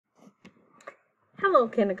Hello,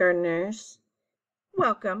 kindergartners.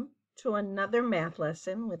 Welcome to another math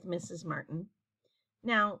lesson with Mrs. Martin.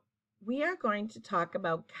 Now, we are going to talk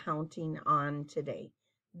about counting on today.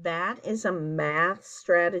 That is a math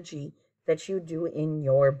strategy that you do in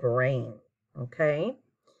your brain, okay?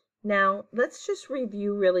 Now, let's just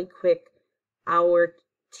review really quick our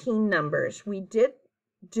teen numbers. We did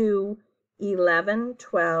do 11,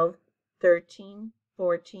 12, 13,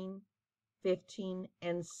 14, 15,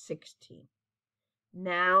 and 16.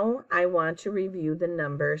 Now I want to review the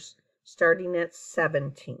numbers starting at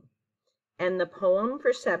 17. And the poem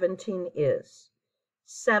for 17 is,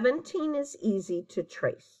 17 is easy to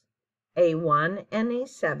trace. A 1 and a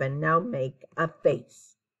 7 now make a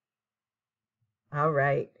face. All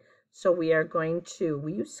right, so we are going to,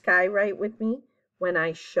 will you skywrite with me when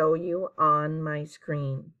I show you on my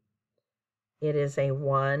screen? It is a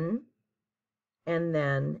 1 and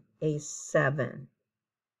then a 7,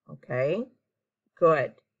 okay?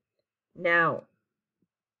 Good. Now,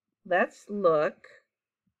 let's look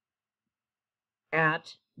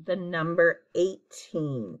at the number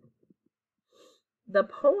 18. The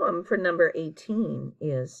poem for number 18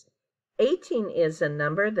 is, 18 is a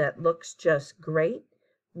number that looks just great.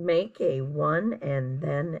 Make a 1 and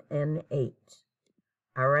then an 8.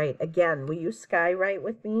 All right, again, will you skywrite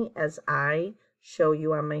with me as I show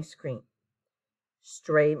you on my screen?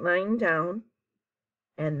 Straight line down,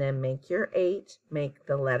 and then make your 8, make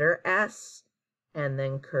the letter S, and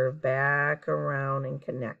then curve back around and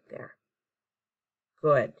connect there.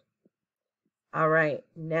 Good. All right,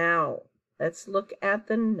 now let's look at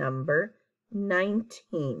the number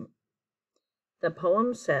 19. The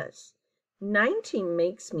poem says, 19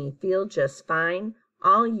 makes me feel just fine.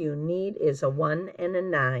 All you need is a 1 and a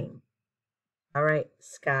 9. All right,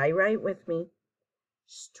 skywrite with me.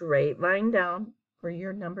 Straight line down for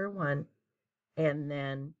your number 1, and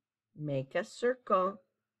then make a circle,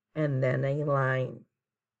 and then a line.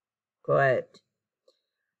 Good.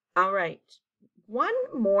 All right. One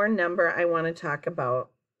more number I want to talk about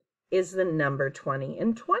is the number 20.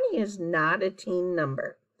 And 20 is not a teen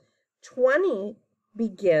number. 20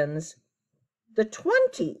 begins the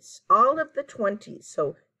 20s, all of the 20s.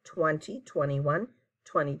 So 20, 21,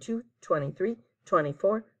 22, 23,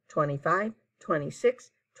 24, 25,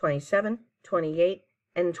 26, 27, 28,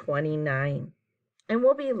 and 29. And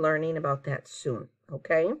we'll be learning about that soon,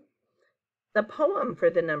 okay? The poem for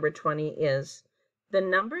the number 20 is, the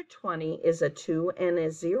number 20 is a 2 and a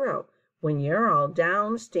 0. When you're all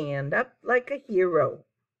down, stand up like a hero.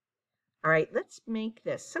 All right, let's make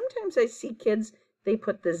this. Sometimes I see kids, they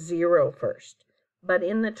put the 0 first. But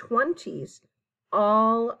in the 20s,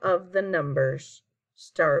 all of the numbers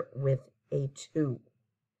start with a 2.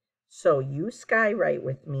 So you skywrite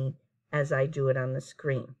with me as I do it on the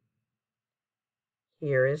screen.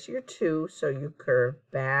 Here is your 2, so you curve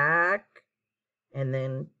back and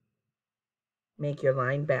then make your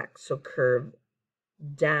line back. So curve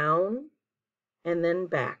down and then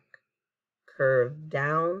back. Curve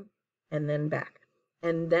down and then back.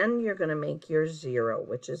 And then you're going to make your 0,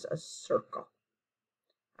 which is a circle.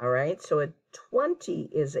 All right, so a 20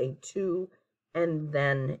 is a 2 and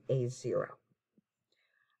then a 0.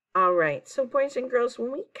 All right, so boys and girls,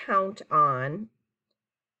 when we count on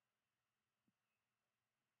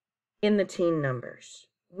in the teen numbers,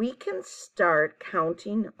 we can start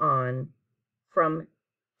counting on from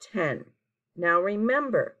 10. Now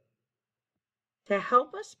remember, to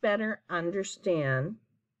help us better understand,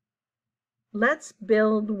 let's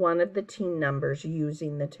build one of the teen numbers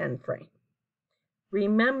using the 10 frame.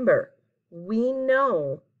 Remember, we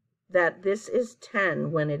know that this is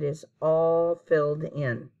 10 when it is all filled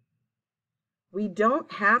in. We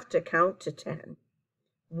don't have to count to 10.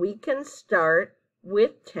 We can start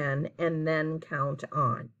with 10 and then count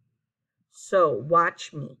on. So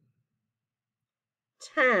watch me.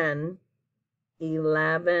 10,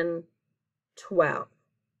 11, 12.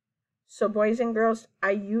 So boys and girls,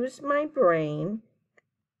 I use my brain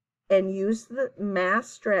and use the math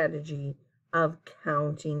strategy of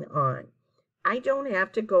counting on. I don't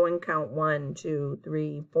have to go and count 1, 2,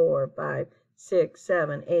 3, 4, 5, 6,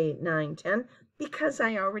 7, 8, 9, 10 because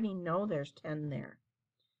I already know there's 10 there.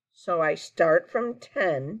 So I start from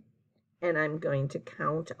 10 and I'm going to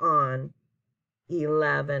count on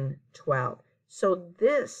 11, 12. So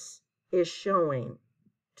this is showing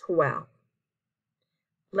 12.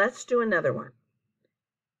 Let's do another one.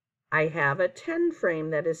 I have a 10 frame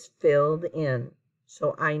that is filled in,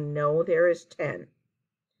 so I know there is 10.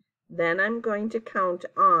 Then I'm going to count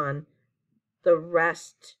on the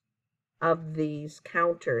rest of these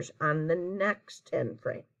counters on the next 10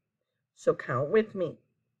 frame. So count with me.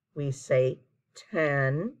 We say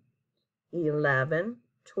 10, 11,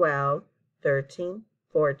 12, 13,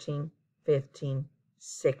 14, 15,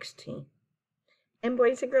 16. And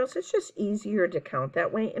boys and girls, it's just easier to count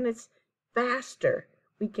that way, and it's faster.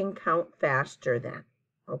 We can count faster then,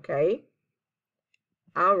 okay?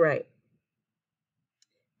 All right.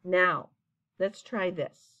 Now, let's try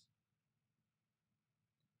this.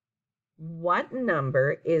 What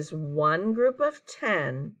number is one group of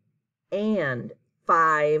 10 and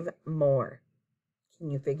 5 more?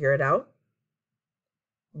 Can you figure it out?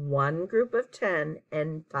 One group of 10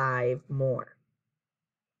 and 5 more.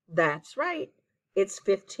 That's right. It's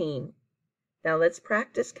 15. Now let's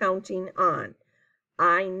practice counting on.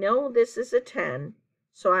 I know this is a 10,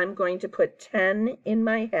 so I'm going to put 10 in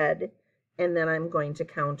my head, and then I'm going to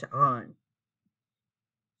count on.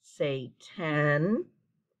 Say 10,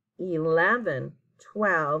 11,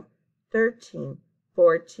 12, 13,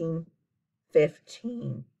 14,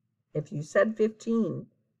 15. If you said 15,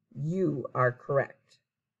 you are correct.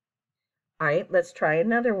 All right, let's try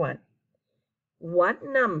another one. What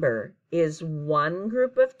number is one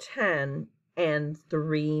group of 10 and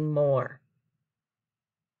 3 more?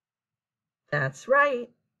 That's right.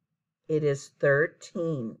 It is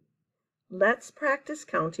 13. Let's practice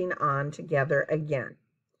counting on together again.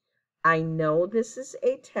 I know this is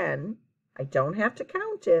a 10. I don't have to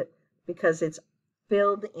count it because it's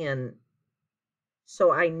filled in.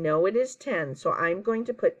 So I know it is 10. So I'm going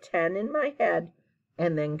to put 10 in my head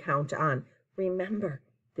and then count on. Remember,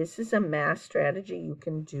 this is a math strategy you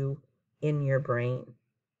can do in your brain.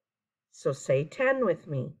 So say 10 with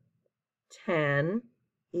me. 10,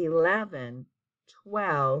 11,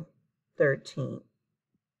 12, 13.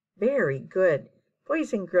 Very good.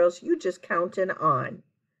 Boys and girls, you just counted on.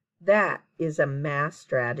 That is a math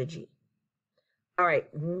strategy. All right,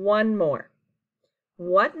 one more.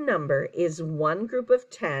 What number is one group of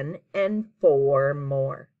 10 and 4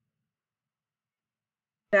 more?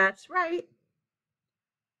 That's right.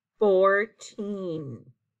 14.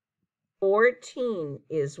 14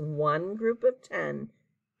 is one group of 10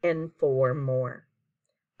 and 4 more.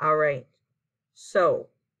 All right, so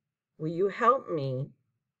will you help me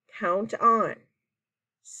count on?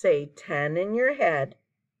 Say 10 in your head.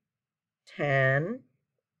 10,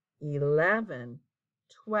 11,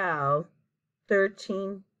 12,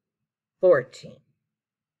 13, 14.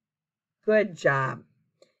 Good job.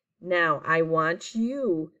 Now I want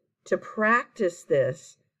you to practice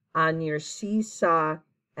this on your seesaw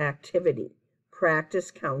activity. Practice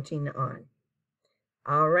counting on.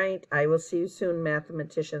 All right, I will see you soon,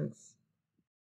 mathematicians.